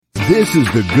This is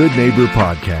the Good Neighbor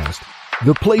Podcast,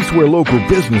 the place where local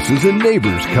businesses and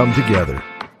neighbors come together.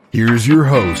 Here's your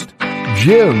host,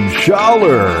 Jim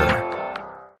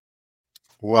Schaller.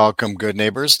 Welcome, good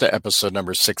neighbors, to episode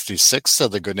number 66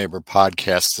 of the Good Neighbor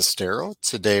Podcast Estero.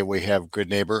 Today we have good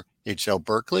neighbor H.L.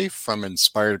 Burkley from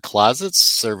Inspired Closets,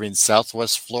 serving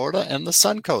Southwest Florida and the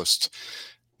Sun Coast.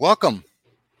 Welcome.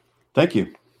 Thank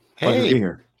you. Pleasure to be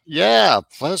here. Yeah,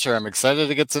 pleasure. I'm excited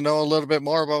to get to know a little bit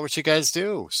more about what you guys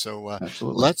do. So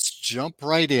let's jump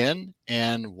right in.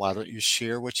 And why don't you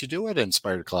share what you do at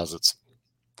Inspired Closets?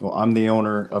 Well, I'm the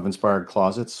owner of Inspired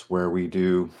Closets, where we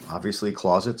do, obviously,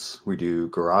 closets. We do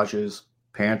garages,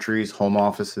 pantries, home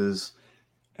offices,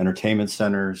 entertainment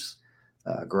centers,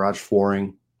 garage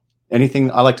flooring.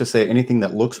 Anything, I like to say, anything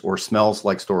that looks or smells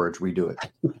like storage, we do it.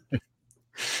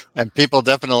 And people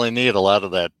definitely need a lot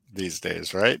of that these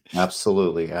days, right?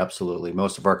 Absolutely. Absolutely.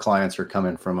 Most of our clients are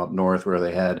coming from up north where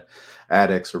they had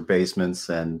attics or basements,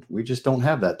 and we just don't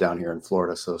have that down here in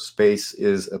Florida. So space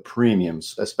is a premium,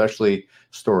 especially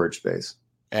storage space.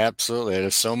 Absolutely.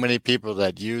 There's so many people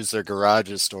that use their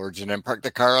garage as storage and then park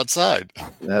the car outside.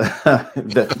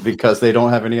 Because they don't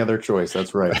have any other choice.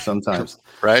 That's right. Sometimes.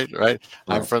 Right.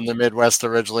 I'm from the Midwest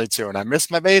originally too, and I miss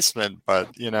my basement, but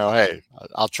hey,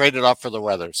 I'll trade it off for the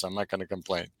weather, so I'm not going to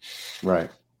complain. Right.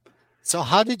 So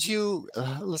how did you,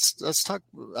 let's talk,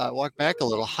 walk back a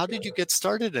little. How did you get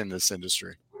started in this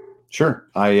industry? Sure.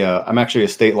 I'm actually a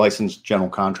state licensed general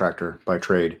contractor by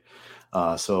trade.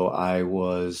 So I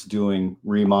was doing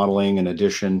remodeling and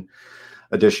additions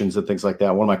and things like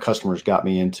that. One of my customers got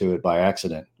me into it by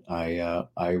accident. When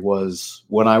I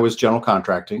was general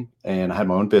contracting and I had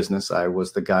my own business, I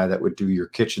was the guy that would do your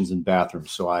kitchens and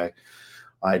bathrooms. So I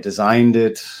designed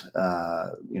it,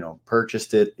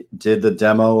 purchased it, did the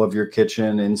demo of your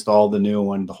kitchen, installed the new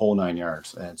one, the whole 9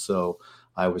 yards. And so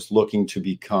I was looking to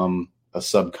become a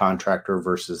subcontractor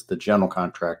versus the general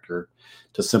contractor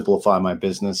to simplify my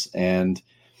business. And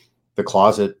the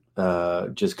closet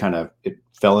just kind of, it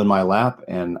fell in my lap,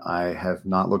 and I have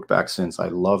not looked back since. I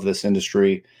love this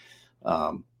industry.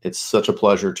 It's such a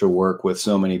pleasure to work with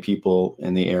so many people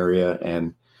in the area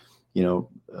and,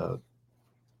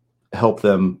 help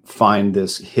them find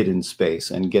this hidden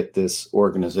space and get this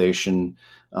organization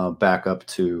back up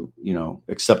to,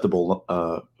 acceptable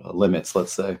limits,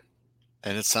 let's say.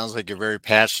 And it sounds like you're very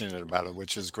passionate about it,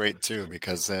 which is great too,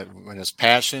 because when there's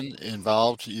passion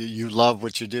involved, you love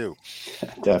what you do.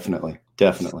 Definitely.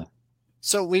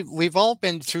 So we've all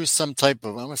been through some type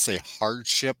of, I want to say,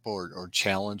 hardship or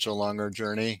challenge along our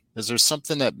journey. Is there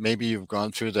something that maybe you've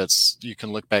gone through that's you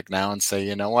can look back now and say,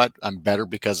 you know what, I'm better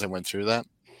because I went through that?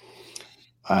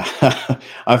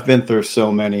 I've been through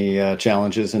so many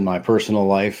challenges in my personal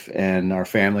life and our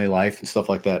family life and stuff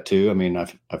like that too. I mean,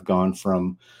 I've gone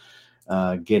from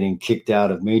getting kicked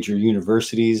out of major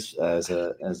universities as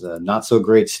a not so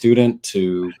great student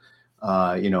to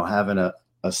having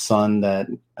a son that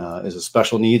is a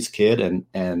special needs kid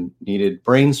and needed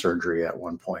brain surgery at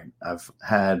one point. I've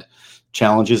had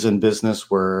challenges in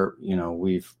business where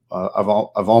I've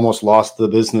almost lost the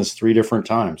business 3 different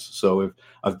times. So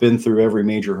I've been through every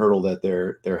major hurdle that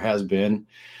there has been,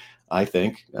 I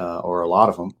think, or a lot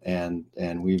of them,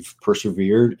 and we've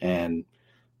persevered and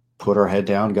put our head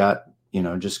down, got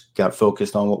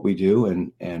focused on what we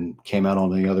do and came out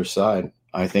on the other side.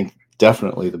 I think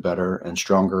definitely the better and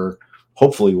stronger,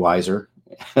 hopefully wiser,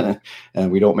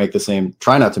 and we don't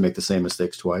try not to make the same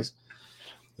mistakes twice.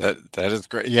 That is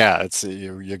great. Yeah, it's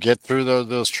you get through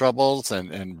those troubles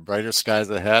and brighter skies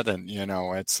ahead, and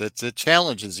it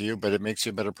challenges you, but it makes you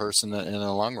a better person in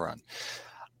the long run.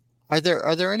 Are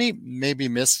there any maybe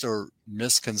myths or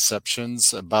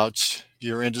misconceptions about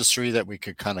your industry that we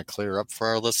could kind of clear up for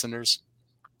our listeners?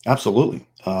 Absolutely.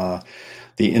 The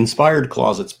Inspired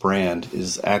Closets brand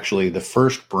is actually the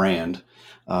first brand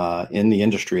in the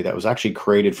industry that was actually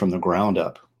created from the ground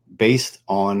up based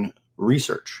on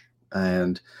research.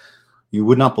 And you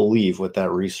would not believe what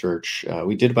that research,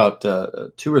 we did about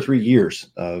 2 or 3 years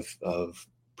of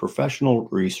professional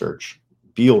research,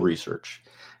 Beal research,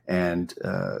 and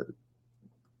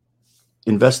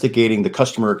investigating the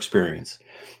customer experience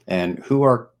and who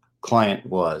our client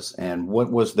was and what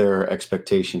was their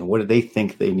expectation. What did they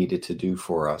think they needed to do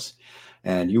for us?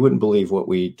 And you wouldn't believe what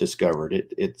we discovered.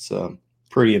 It's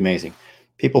pretty amazing.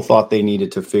 People thought they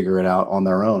needed to figure it out on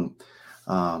their own.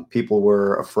 People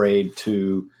were afraid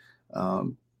to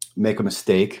make a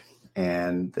mistake,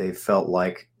 and they felt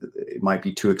like it might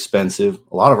be too expensive.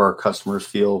 A lot of our customers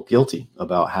feel guilty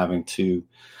about having to,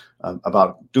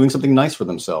 about doing something nice for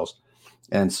themselves.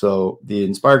 And so the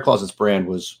Inspired Closets brand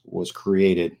was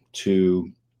created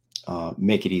to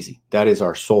make it easy. That is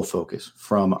our sole focus,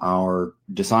 from our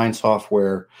design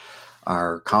software,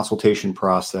 our consultation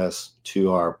process,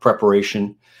 to our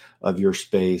preparation of your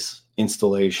space,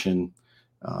 installation,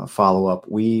 follow-up.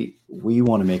 We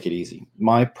want to make it easy.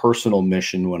 My personal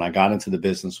mission when I got into the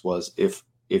business was, if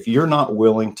you're not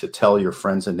willing to tell your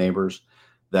friends and neighbors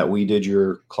that we did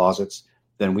your closets,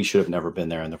 then we should have never been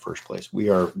there in the first place. We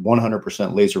are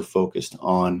 100% laser focused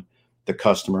on the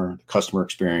customer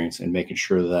experience, and making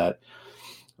sure that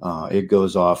it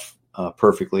goes off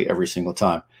perfectly every single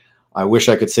time. I wish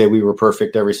I could say we were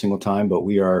perfect every single time, but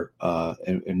we are,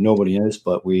 and nobody is,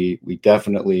 but we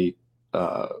definitely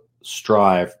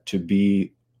strive to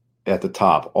be at the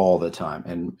top all the time.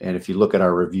 And if you look at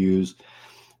our reviews,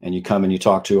 and you come and you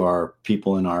talk to our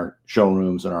people in our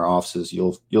showrooms and our offices,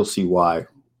 you'll see why,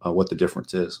 what the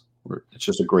difference is. It's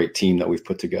just a great team that we've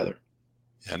put together.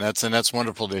 And that's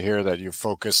wonderful to hear that you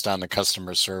focused on the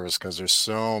customer service, because there's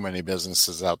so many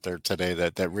businesses out there today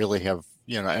that really have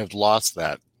lost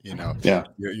that. Yeah.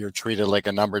 You're treated like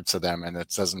a number to them, and it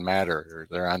doesn't matter, or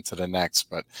they're on to the next.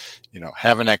 But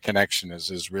having that connection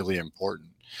is really important.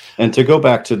 And to go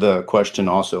back to the question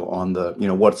also on the,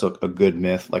 what's a good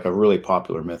myth, like a really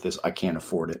popular myth is, I can't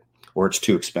afford it, or it's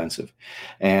too expensive.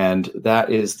 And that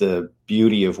is the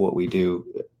beauty of what we do.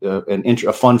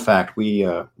 A fun fact, we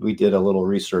did a little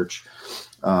research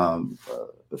a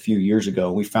few years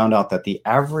ago. We found out that the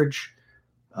average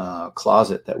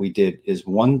closet that we did was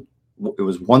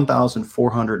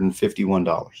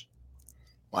 $1,451.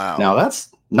 Wow. Now that's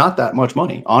not that much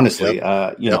money, honestly,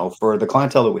 for the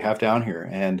clientele that we have down here.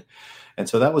 And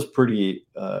so that was pretty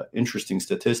interesting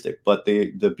statistic. But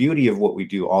the beauty of what we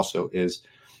do also is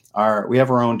we have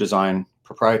our own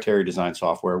proprietary design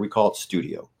software. We call it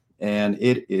Studio, and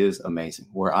it is amazing,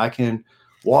 where I can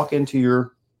walk into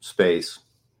your space.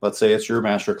 Let's say it's your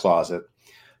master closet,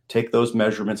 take those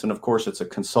measurements. And of course, it's a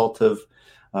consultative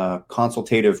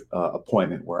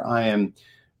appointment where I am,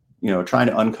 trying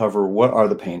to uncover what are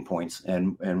the pain points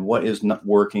and what is not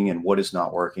working and what is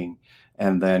not working.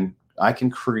 And then I can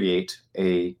create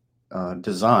a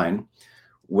design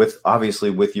with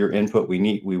your input.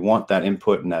 We want that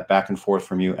input and that back and forth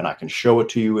from you, and I can show it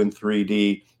to you in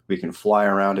 3D. We can fly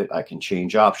around it. I can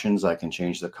change options. I can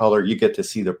change the color. You get to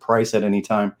see the price at any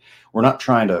time. We're not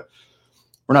trying to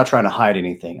hide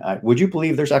anything. Would you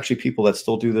believe there's actually people that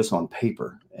still do this on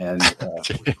paper and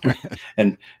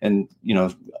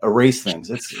erase things?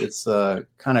 It's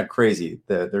kind of crazy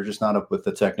that they're just not up with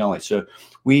the technology. So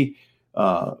we've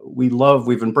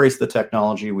embraced the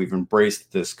technology. We've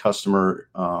embraced this customer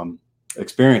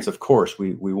experience. Of course,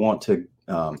 we want to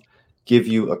give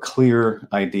you a clear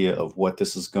idea of what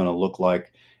this is going to look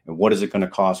like and what is it going to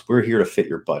cost. We're here to fit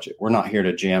your budget. We're not here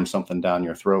to jam something down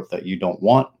your throat that you don't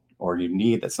want or you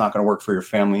need, that's not going to work for your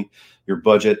family, your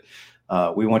budget.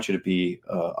 We want you to be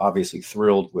obviously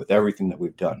thrilled with everything that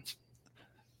we've done.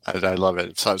 I love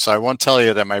it. So I won't tell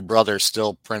you that my brother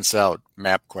still prints out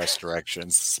MapQuest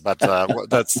directions, but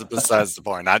that's besides the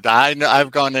point.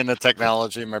 I've gone into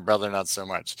technology, my brother not so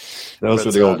much. Those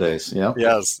were the old days. Yeah.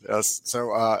 Yes.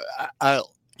 So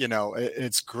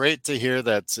it's great to hear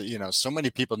that so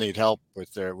many people need help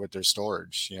with their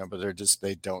storage, but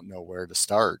they don't know where to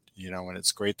start, and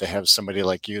it's great to have somebody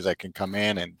like you that can come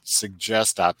in and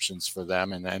suggest options for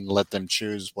them and let them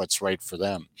choose what's right for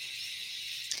them.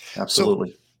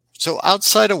 Absolutely. So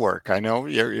outside of work, I know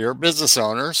you're a business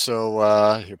owner,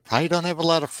 so you probably don't have a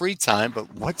lot of free time,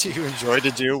 but what do you enjoy to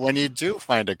do when you do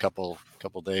find a couple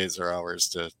days or hours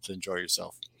to enjoy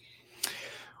yourself?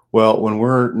 Well, when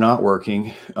we're not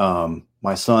working,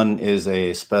 my son is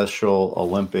a Special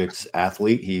Olympics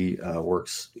athlete. He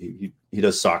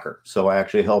does soccer. So I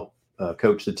actually help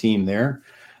coach the team there.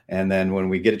 And then when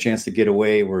we get a chance to get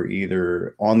away, we're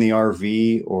either on the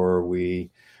RV or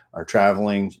we are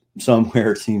traveling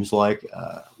somewhere. It seems like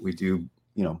we do,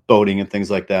 boating and things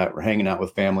like that. We're hanging out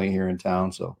with family here in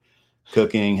town. So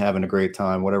cooking, having a great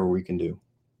time, whatever we can do.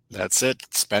 That's it.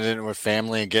 Spending it with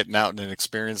family and getting out and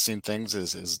experiencing things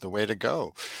is the way to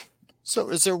go. So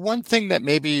is there one thing that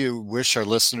maybe you wish our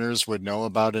listeners would know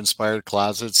about Inspired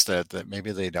Closets that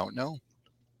maybe they don't know?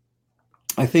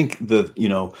 I think I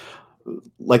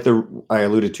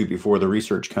alluded to before, the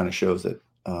research kind of shows that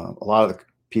a lot of the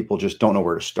people just don't know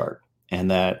where to start, and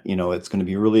that, it's going to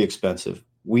be really expensive.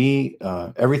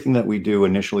 Everything that we do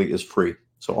initially is free.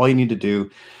 So all you need to do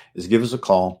is give us a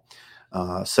call,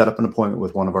 set up an appointment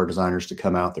with one of our designers to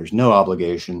come out. There's no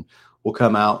obligation. We'll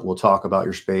come out, we'll talk about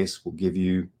your space. We'll give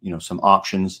you, some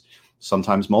options,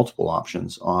 sometimes multiple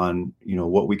options on,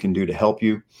 what we can do to help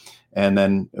you. And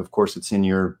then of course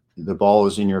the ball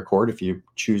is in your court. If you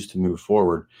choose to move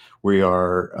forward, we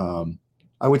are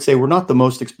I would say we're not the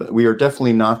most expensive. We are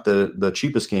definitely not the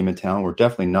cheapest game in town. We're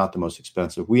definitely not the most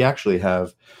expensive. We actually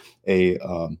have a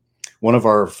one of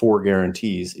our 4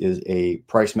 guarantees is a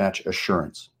price match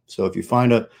assurance. So if you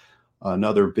find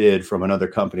another bid from another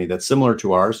company that's similar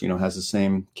to ours, has the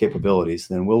same capabilities,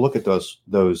 then we'll look at those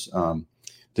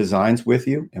designs with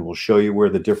you, and we'll show you where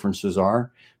the differences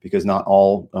are, because not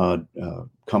all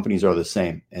companies are the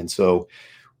same. And so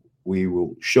we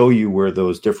will show you where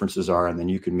those differences are, and then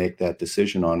you can make that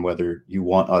decision on whether you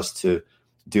want us to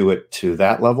do it to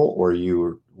that level, or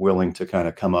you're willing to kind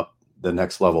of come up the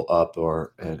next level up,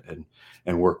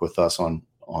 and work with us on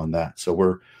that.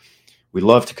 So we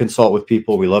love to consult with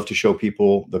people. We love to show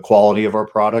people the quality of our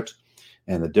product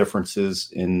and the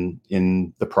differences in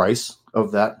the price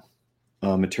of that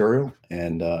material,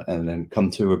 and then come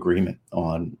to agreement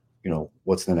on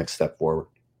what's the next step forward.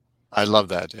 I love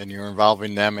that. And you're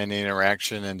involving them in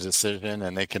interaction and decision,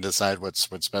 and they can decide what's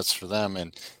best for them.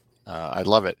 And I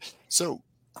love it. So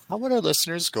how would our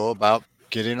listeners go about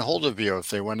getting a hold of you if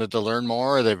they wanted to learn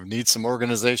more, or they need some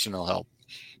organizational help?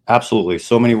 Absolutely.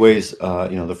 So many ways.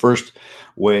 The first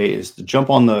way is to jump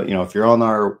on if you're on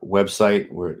our website,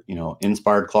 we're,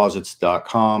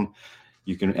 inspiredclosets.com,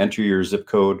 you can enter your zip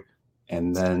code,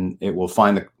 and then it will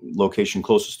find the location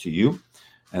closest to you.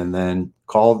 And then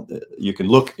you can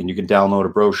look and you can download a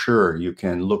brochure. You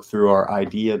can look through our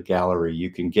idea gallery. You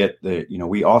can get we're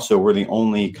the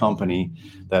only company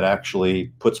that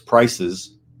actually puts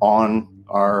prices on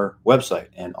our website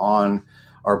and on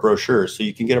our brochures. So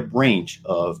you can get a range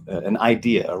of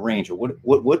a range of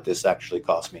what would this actually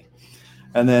cost me.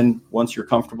 And then once you're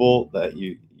comfortable that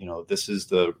this is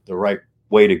the right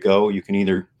way to go, you can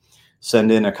either send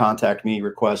in a contact me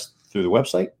request through the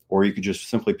website, or you could just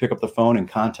simply pick up the phone and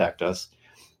contact us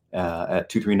at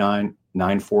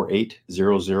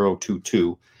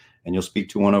 239-948-0022, and you'll speak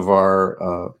to one of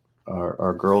our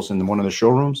girls in one of the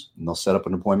showrooms, and they'll set up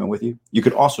an appointment with you. You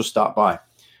could also stop by.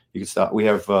 You can stop. We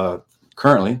have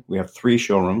currently 3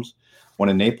 showrooms, one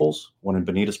in Naples, one in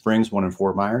Bonita Springs, one in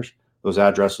Fort Myers. Those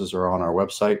addresses are on our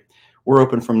website. We're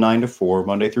open from 9 to 4,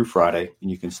 Monday through Friday, and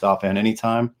you can stop in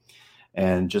anytime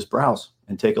and just browse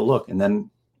and take a look. And then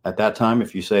at that time,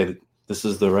 if you say that this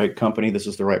is the right company, this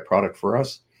is the right product for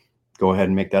us, go ahead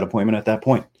and make that appointment at that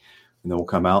point. And then we'll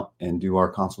come out and do our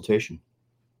consultation.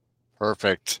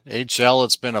 Perfect. HL,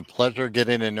 it's been a pleasure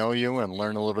getting to know you and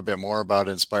learn a little bit more about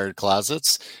Inspired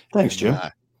Closets. Thanks, Jim.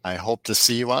 I hope to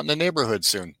see you out in the neighborhood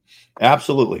soon.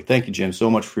 Absolutely. Thank you, Jim, so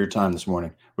much for your time this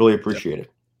morning. Really appreciate it.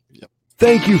 Yep.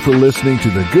 Thank you for listening to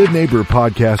the Good Neighbor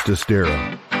Podcast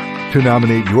Estero. To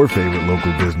nominate your favorite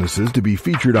local businesses to be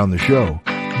featured on the show,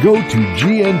 go to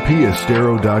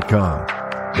gnpestero.com.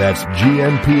 That's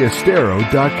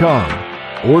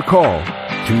gnpestero.com, or call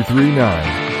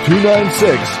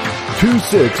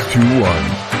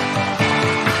 239-296-2621.